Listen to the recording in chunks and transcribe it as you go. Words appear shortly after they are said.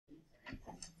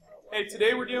Hey,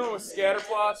 today we're dealing with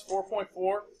Scatterplots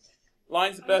 4.4.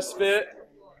 Line's the best fit.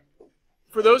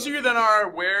 For those of you that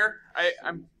are aware,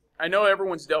 I know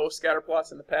everyone's dealt with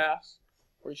Scatterplots in the past,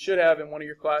 or you should have in one of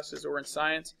your classes or in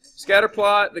science.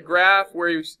 Scatterplot, the graph where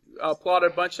you plot a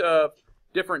bunch of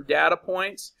different data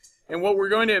points. And what we're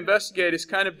going to investigate is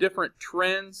kind of different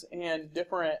trends and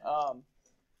different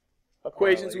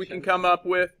equations we can come up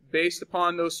with based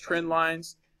upon those trend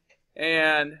lines,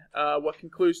 and what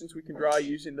conclusions we can draw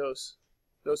using those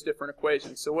different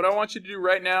equations. So what I want you to do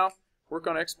right now, work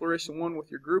on exploration 1 with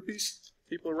your groupies,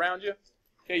 people around you.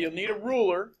 Okay, you'll need a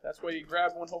ruler. That's why you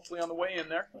grab one hopefully on the way in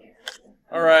there.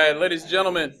 All right, ladies and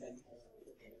gentlemen.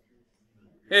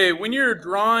 Hey, when you're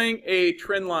drawing a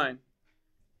trend line,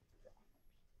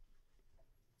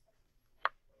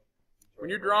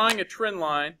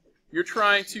 you're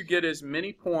trying to get as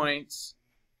many points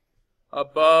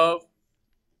above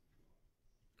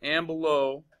and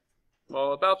below,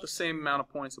 well, about the same amount of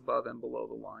points above and below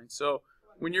the line. So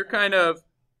when you're kind of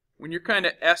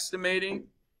estimating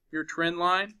your trend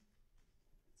line,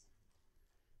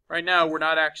 right now we're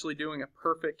not actually doing a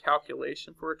perfect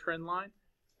calculation for a trend line.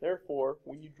 Therefore,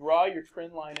 when you draw your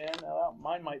trend line in, now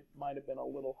mine might have been a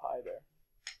little high there.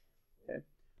 Okay,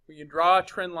 when you draw a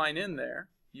trend line in there,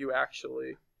 you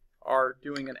actually are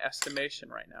doing an estimation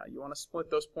right now. You want to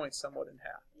split those points somewhat in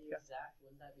half. The exact,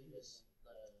 wouldn't that be just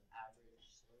the average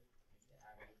slope?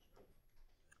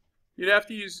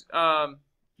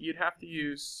 You'd have to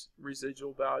use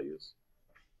residual values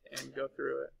and go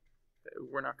through it.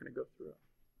 We're not going to go through it.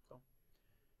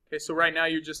 Okay, so right now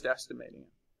you're just estimating it.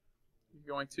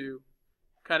 You're going to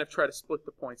kind of try to split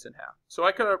the points in half. So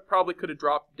I probably could have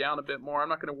dropped down a bit more. I'm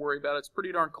not going to worry about it. It's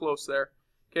pretty darn close there.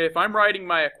 Okay, if I'm writing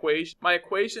my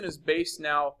equation is based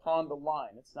now upon the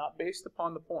line. It's not based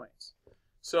upon the points.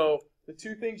 So the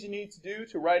two things you need to do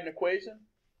to write an equation,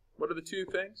 what are the two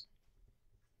things?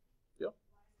 Yep.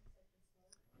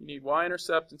 You need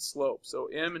y-intercept and slope. So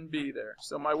M and B there.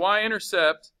 So my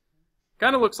y-intercept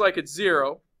kind of looks like it's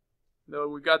 0. Though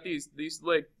we've got these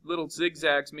like little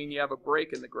zigzags mean you have a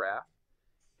break in the graph.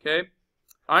 Okay?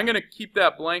 I'm going to keep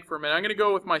that blank for a minute. I'm going to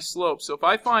go with my slope. So if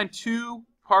I find 2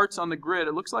 parts on the grid,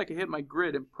 it looks like I hit my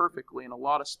grid imperfectly in a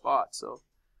lot of spots. So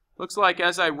looks like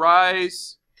as I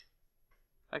rise,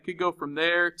 I could go from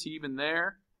there to even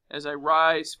there. As I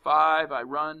rise 5, I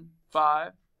run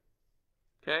 5.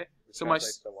 Okay? So my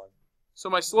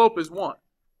slope is 1.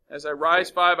 As I rise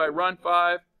 5, I run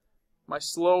 5. My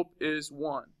slope is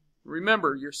 1.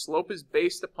 Remember, your slope is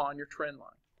based upon your trend line.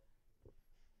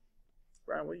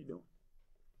 Brian, what are you doing?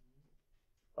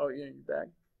 Oh, you're in your bag?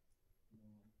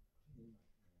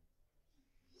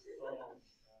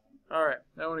 All right,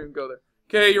 I won't even go there.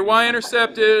 Okay, your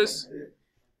y-intercept is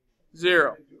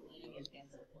 0.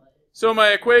 So my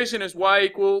equation is y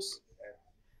equals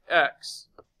x.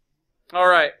 All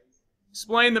right,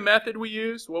 explain the method we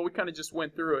use. Well, we kind of just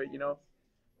went through it, you know,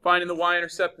 finding the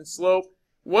y-intercept and slope.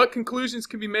 What conclusions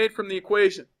can be made from the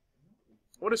equation?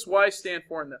 What does y stand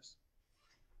for in this?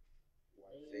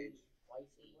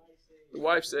 The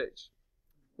wife's age.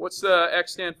 What's the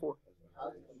x stand for?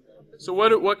 So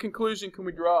what conclusion can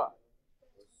we draw?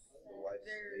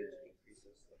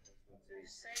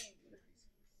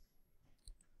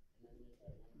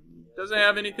 Doesn't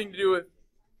have anything to do with,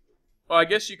 well, I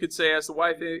guess you could say as the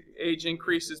wife's age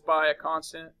increases by a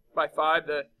constant, by 5,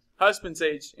 the husband's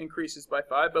age increases by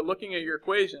 5. But looking at your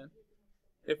equation,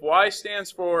 if y stands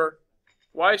for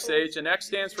wife's age and x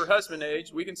stands for husband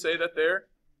age, we can say that the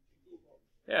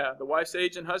wife's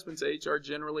age and husband's age are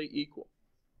generally equal.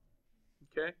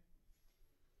 Okay?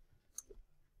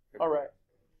 All right.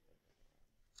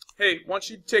 Hey, why don't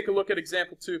you take a look at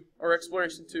example 2, or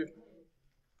exploration 2.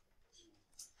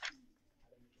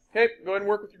 Okay, go ahead and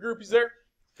work with your groupies there.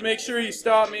 Make sure you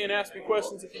stop me and ask me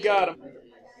questions if you got them.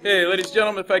 Hey, ladies and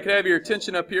gentlemen, if I could have your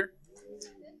attention up here.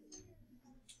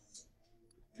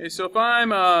 Okay, so if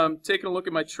I'm taking a look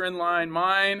at my trend line,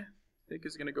 mine, I think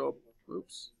is going to go,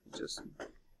 oops,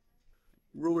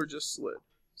 ruler just slid.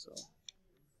 So,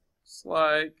 it's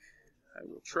like, I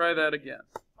will try that again.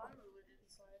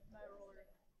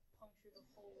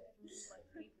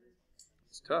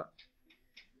 It's tough.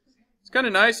 It's kind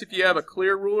of nice if you have a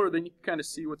clear ruler, then you can kind of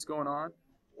see what's going on.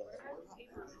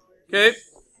 Okay.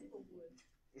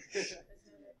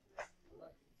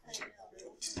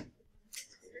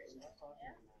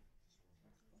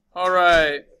 All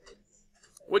right.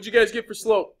 What'd you guys get for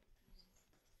slope?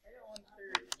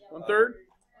 1/3?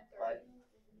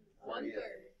 1/3.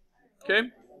 Okay.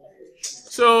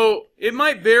 So it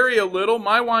might vary a little.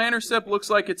 My y-intercept looks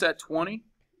like it's at 20.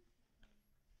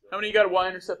 How many of you got a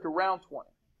y-intercept around 20?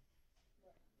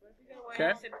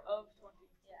 Okay.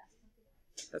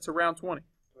 That's around 20.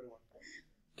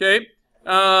 Okay.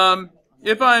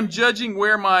 If I'm judging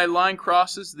where my line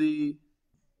crosses the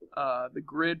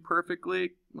grid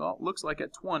perfectly, well, it looks like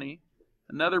at 20.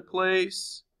 Another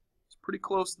place, it's pretty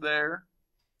close there.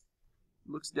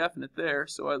 Looks definite there.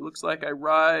 So it looks like I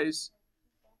rise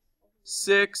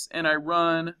 6 and I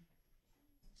run,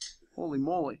 holy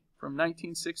moly, from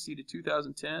 1960 to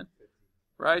 2010.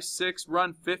 Rise 6,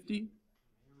 run 50.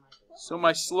 So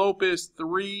my slope is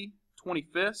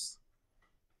 3/25.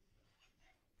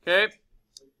 Okay.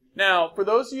 Now, for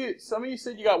those of you, some of you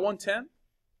said you got 1/10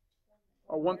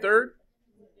 or 1/3.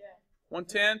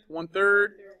 1/10,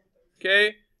 1/3.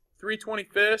 Okay.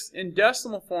 3/25. In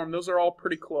decimal form, those are all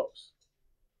pretty close.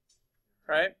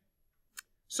 Right?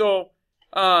 So,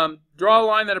 draw a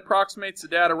line that approximates the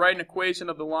data. Write an equation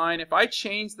of the line. If I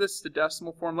change this to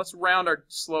decimal form, let's round our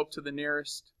slope to the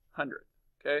nearest 100.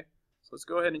 Okay? So let's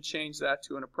go ahead and change that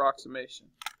to an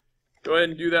approximation. Go ahead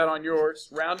and do that on yours.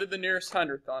 Round to the nearest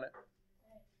 100th on it.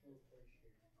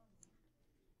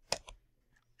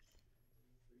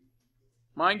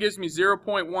 Mine gives me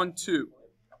 0.12.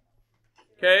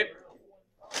 Okay?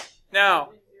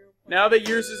 Now that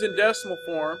yours is in decimal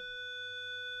form,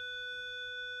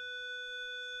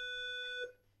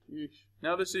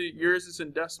 now yours is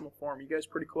in decimal form. You guys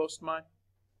pretty close to mine?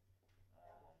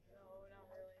 No, not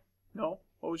really. No?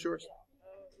 What was yours?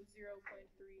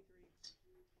 0.33.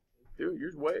 Dude,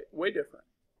 yours way different.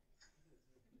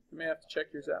 You may have to check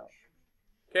yours out.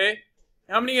 Okay?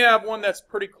 How many have one that's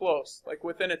pretty close, like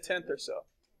within 1/10 or so?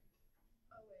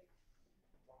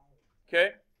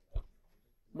 Okay?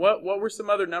 What were some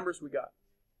other numbers we got?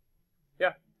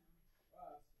 Yeah.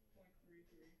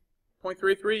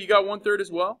 0.33. You got 1/3 as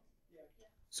well?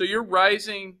 So you're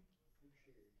rising.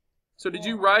 So did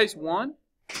you rise 1?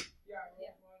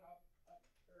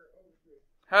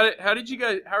 How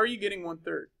are you getting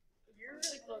 1/3? You're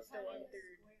really close to 1/3.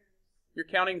 You're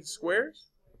counting the squares?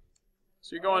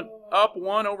 So you're going up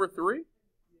 1/3?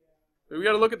 So we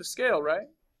got to look at the scale, right?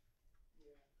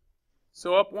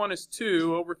 So up 1 is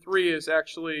 2, over 3 is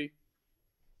actually...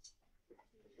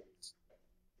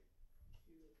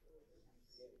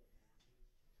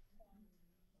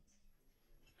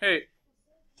 Hey,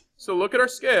 so look at our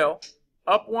scale.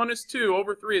 Up 1 is 2,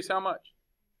 over 3 is how much?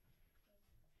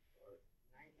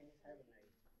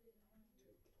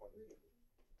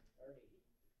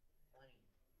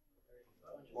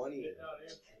 20.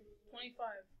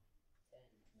 25.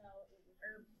 No,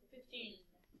 or 15.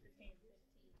 15.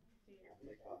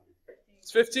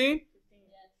 It's 15?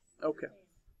 Okay.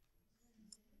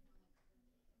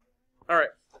 All right.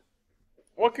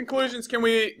 What conclusions can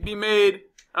we be made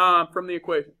from the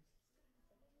equation?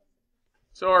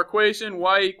 So our equation,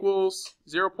 y equals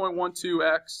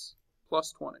 0.12x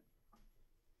plus 20.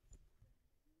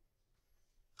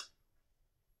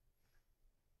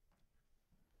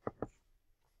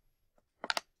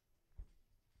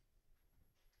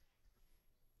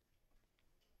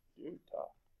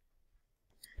 Utah.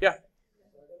 Yeah.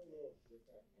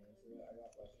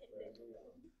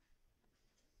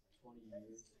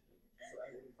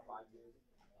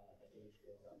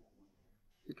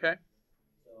 Okay.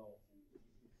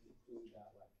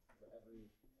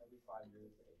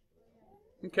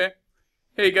 Okay.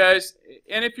 Hey guys,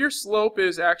 and if your slope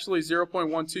is actually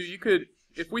 0.12, you could,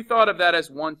 if we thought of that as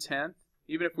 1/10,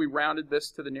 even if we rounded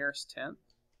this to the nearest 10th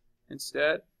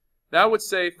instead, that would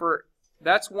say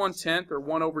that's 1/10 or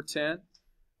 1/10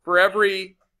 for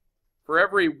every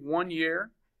 1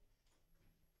 year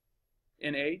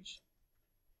in age,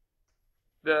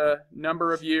 the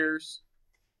number of years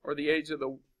or the age of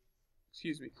the,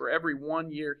 for every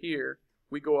 1 year here,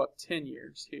 we go up 10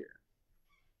 years here.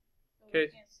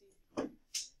 Okay. Thank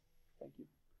you.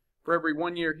 For every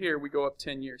 1 year here, we go up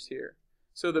 10 years here.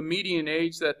 So the median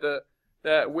age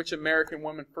that which American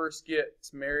woman first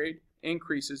gets married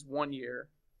increases 1 year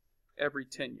every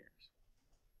 10 years.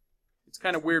 It's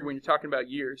kind of weird when you're talking about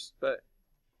years, but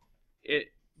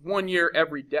 1 year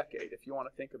every decade, if you want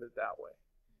to think of it that way.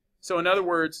 So in other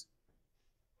words,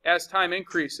 as time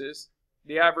increases,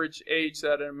 the average age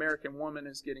that an American woman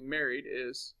is getting married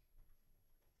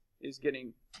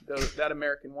that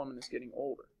American woman is getting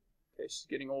older. Okay, she's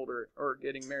getting older or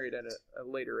getting married at a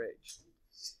later age.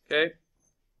 Okay?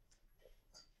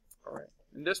 All right.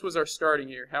 And this was our starting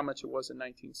year, how much it was in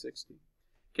 1960.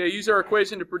 Okay, use our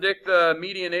equation to predict the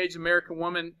median age of American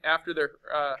woman after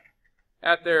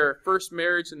at their first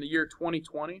marriage in the year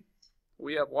 2020.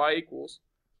 We have y equals,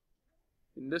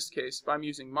 in this case, if I'm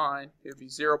using mine, it would be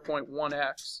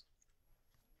 0.1x.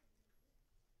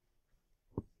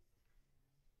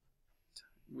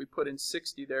 We put in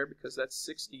 60 there because that's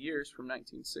 60 years from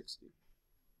 1960.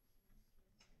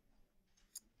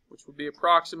 which would be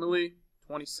approximately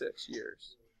 26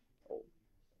 years old.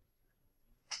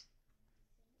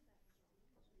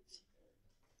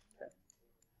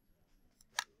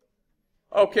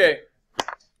 Okay.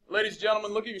 Ladies and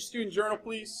gentlemen, look at your student journal,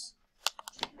 please.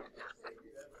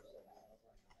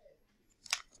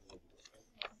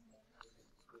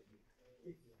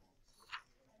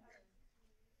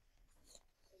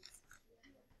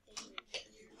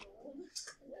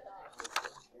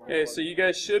 Okay, so you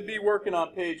guys should be working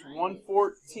on page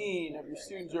 114 of your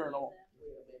student journal.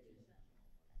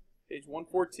 Page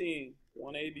 114,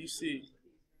 1ABC.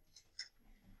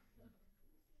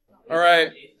 All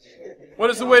right. What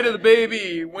is the weight of the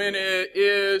baby when it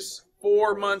is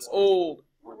 4 months old?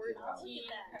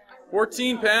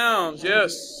 14 pounds,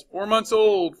 yes. 4 months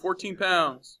old, 14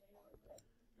 pounds.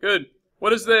 Good.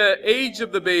 What is the age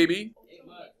of the baby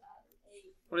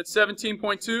when it's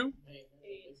 17.2?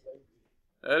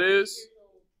 That is,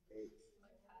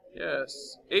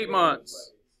 yes, 8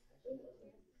 months.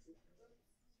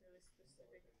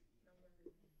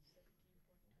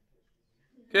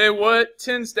 Okay, what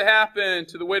tends to happen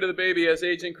to the weight of the baby as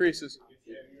age increases?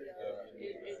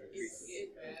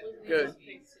 Good.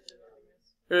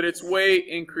 Good, its weight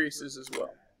increases as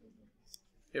well.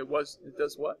 It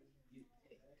does what?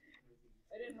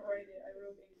 I didn't write it, I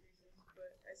wrote increases,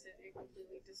 but I said it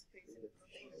completely dissipates into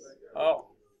things. Oh.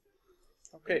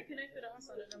 Okay. If you connect the dots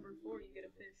on a number 4, you get a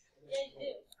fish. Yeah,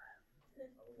 you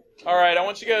do. All right, I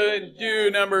want you guys to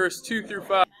do numbers 2 through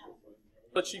 5.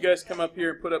 Let you guys come up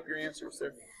here and put up your answers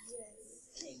there.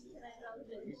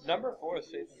 Number 4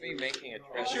 seems to be making a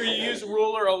Make trend. sure you use a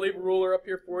ruler. I'll leave a ruler up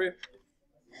here for you.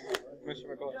 Mr.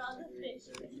 McCoy.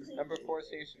 Number 4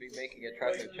 seems to be making a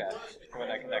treasure chest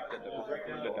when I connected the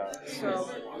dots. So,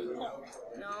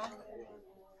 no.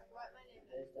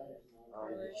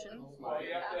 Relation. Well,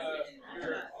 you have to,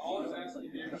 all it's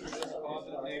asking you to do is just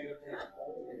positive, negative.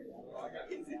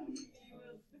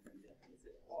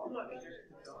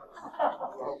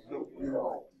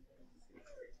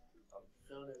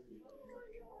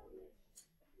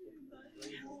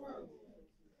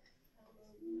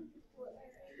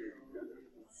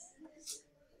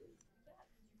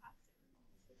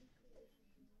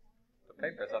 The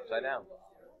paper's upside down.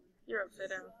 You're upside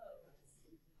down.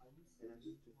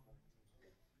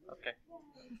 Okay.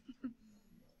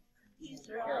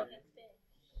 There we go.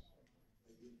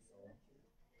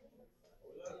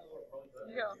 There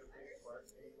you go.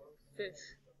 Fish.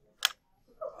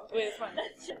 Wait, it's fine.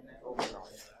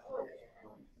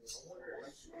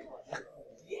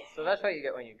 So that's what you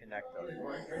get when you connect them.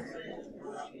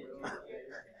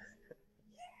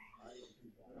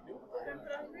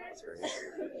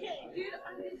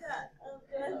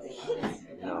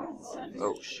 No.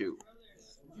 Oh, shoot.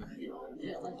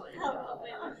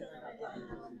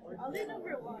 I'll do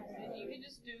number 1, and you can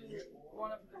just do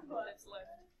one of the that's left.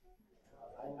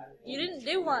 You didn't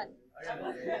do one.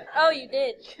 Oh, you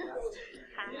did. It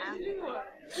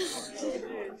is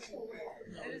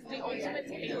the ultimate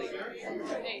tailing.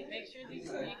 Hey, make sure you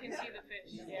can see the fish.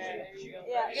 Yeah, there you go.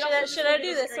 Yeah. Should I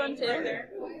do this one too?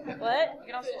 What? You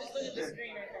can also just look at the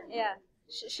screen right there. Yeah.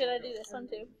 Should I do this one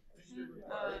too?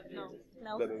 No.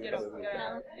 No. Get up. No.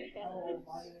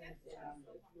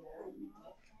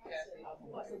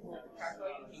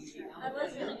 I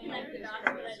was gonna connect the dots,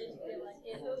 but I didn't feel like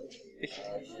it.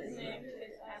 His name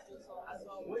is Applesauce.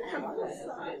 I'm gonna say.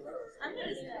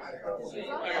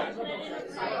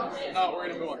 No, we're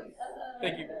going to go on.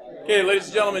 Thank you. Okay, ladies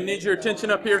and gentlemen, need your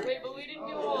attention up here. Wait, but we didn't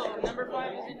do all of them. Number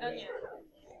 5 isn't done yet.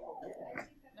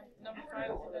 Number 5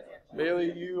 isn't done yet.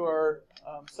 Bailey, you are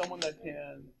someone that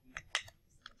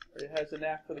has a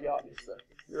knack for the obvious stuff.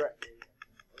 You're right.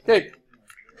 Okay,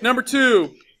 number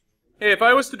 2. Hey, if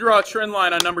I was to draw a trend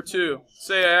line on number 2,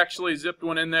 say I actually zipped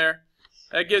one in there,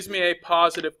 that gives me a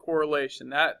positive correlation.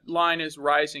 That line is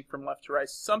rising from left to right.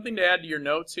 Something to add to your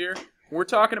notes here. When we're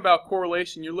talking about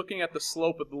correlation, you're looking at the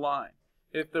slope of the line.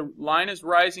 If the line is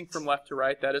rising from left to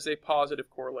right, that is a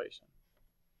positive correlation.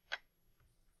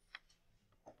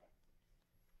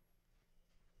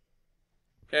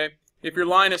 Okay, if your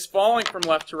line is falling from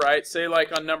left to right, say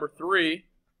like on number 3, if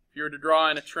you were to draw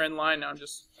in a trend line, now I'm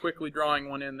just quickly drawing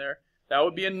one in there, that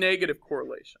would be a negative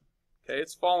correlation. Okay,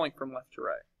 it's falling from left to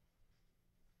right.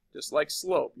 Just like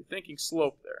slope. You're thinking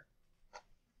slope there.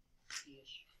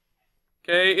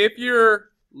 Okay, if you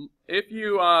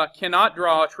cannot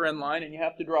draw a trend line and you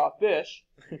have to draw a fish,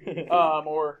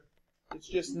 or it's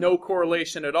just no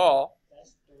correlation at all,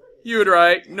 you would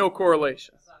write no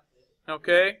correlation.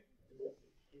 Okay?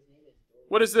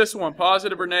 What is this one,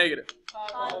 positive or negative?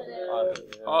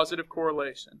 Positive. Positive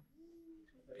correlation.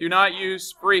 Do not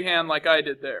use freehand like I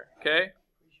did there, okay?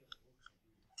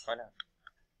 Why not?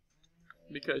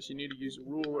 Because you need to use a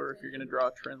ruler if you're going to draw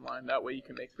a trend line. That way you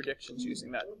can make predictions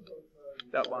using that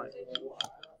line.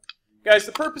 Guys,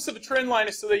 the purpose of a trend line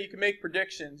is so that you can make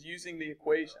predictions using the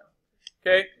equation.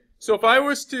 Okay? So if I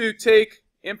was to take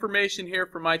information here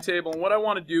from my table, and what I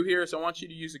want to do here is I want you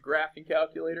to use a graphing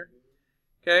calculator.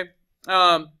 Okay?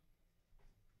 In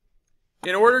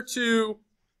order to...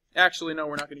 Actually, no,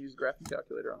 we're not going to use a graphing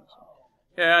calculator on this one.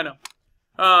 Yeah, I know.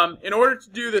 In order to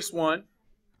do this one,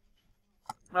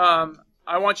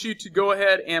 I want you to go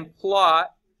ahead and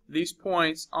plot these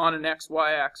points on an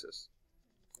XY axis.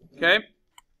 Okay?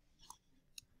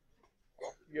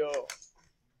 Go.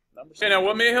 Okay, now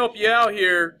what may help you out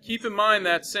here, keep in mind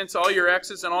that since all your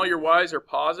X's and all your Y's are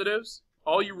positives,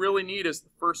 all you really need is the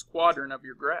first quadrant of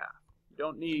your graph. You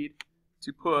don't need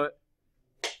to put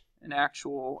an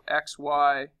actual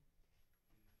XY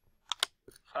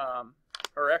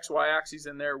or XY axes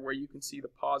in there where you can see the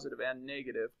positive and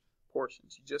negative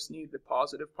portions. You just need the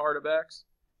positive part of X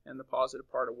and the positive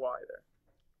part of Y there.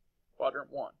 Quadrant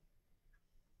 1.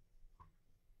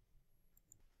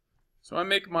 So I'm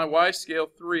making my Y scale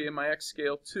 3 and my X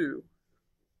scale 2.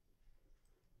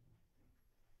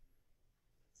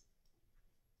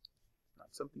 Not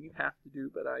something you have to do,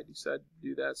 but I decided to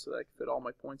do that so that I can fit all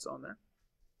my points on there.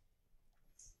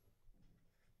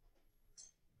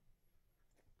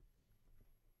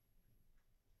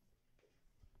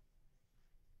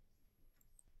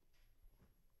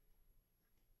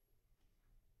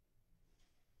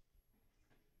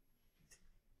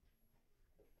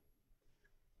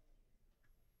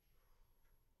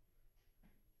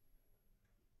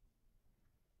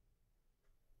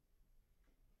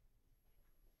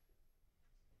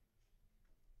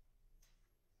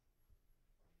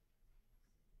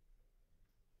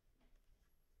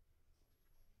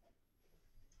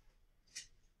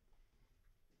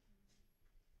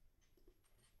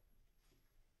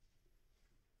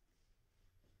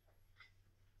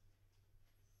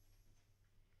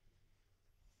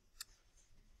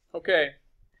 Okay.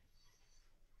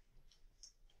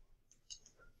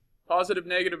 Positive,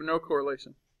 negative, no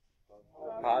correlation.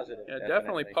 Positive. Yeah,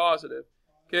 definitely positive.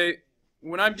 Okay,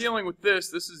 when I'm dealing with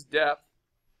this is depth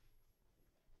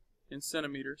in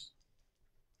centimeters.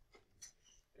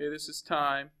 Okay, this is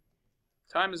time.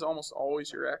 Time is almost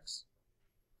always your X.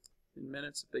 In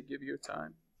minutes, if they give you a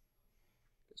time.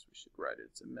 I guess we should write it.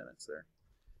 It's in minutes there.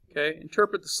 Okay,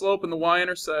 interpret the slope and the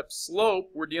y-intercept.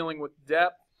 Slope, we're dealing with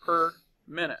depth per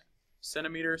minute.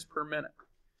 Centimeters per minute.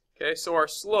 Okay, so our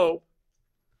slope,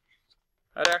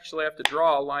 I'd actually have to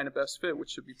draw a line of best fit,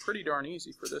 which should be pretty darn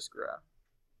easy for this graph.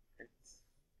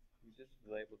 You just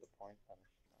labeled the points on the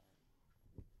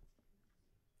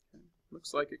Okay.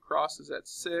 Looks like it crosses at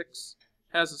 6.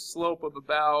 Has a slope of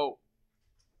about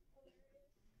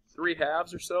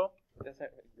 3/2 or so. Does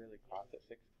that really cross at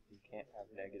 6? You can't have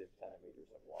negative centimeters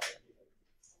of water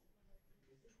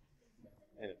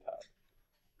in a tub.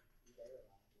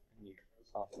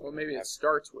 Well, maybe it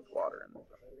starts with water in there.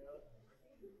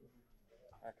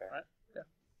 Okay. Right? Yeah.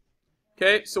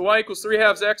 Okay, so y equals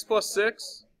 3/2 x plus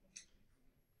 6.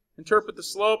 Interpret the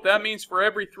slope. That means for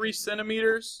every 3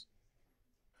 centimeters,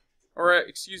 or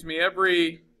excuse me,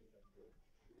 every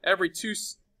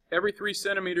 3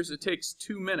 centimeters, it takes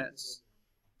 2 minutes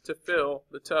to fill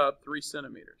the tub 3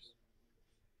 centimeters.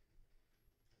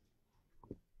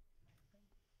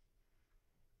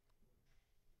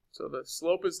 So the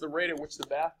slope is the rate at which the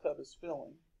bathtub is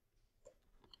filling.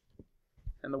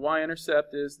 And the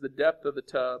y-intercept is the depth of the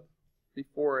tub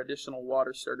before additional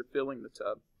water started filling the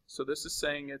tub. So this is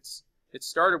saying it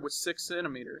started with 6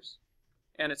 centimeters,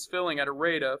 and it's filling at a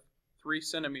rate of 3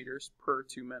 centimeters per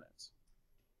 2 minutes.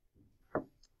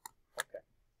 Okay.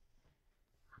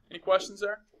 Any questions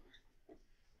there?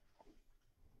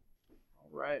 All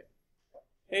right.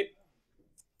 Hey.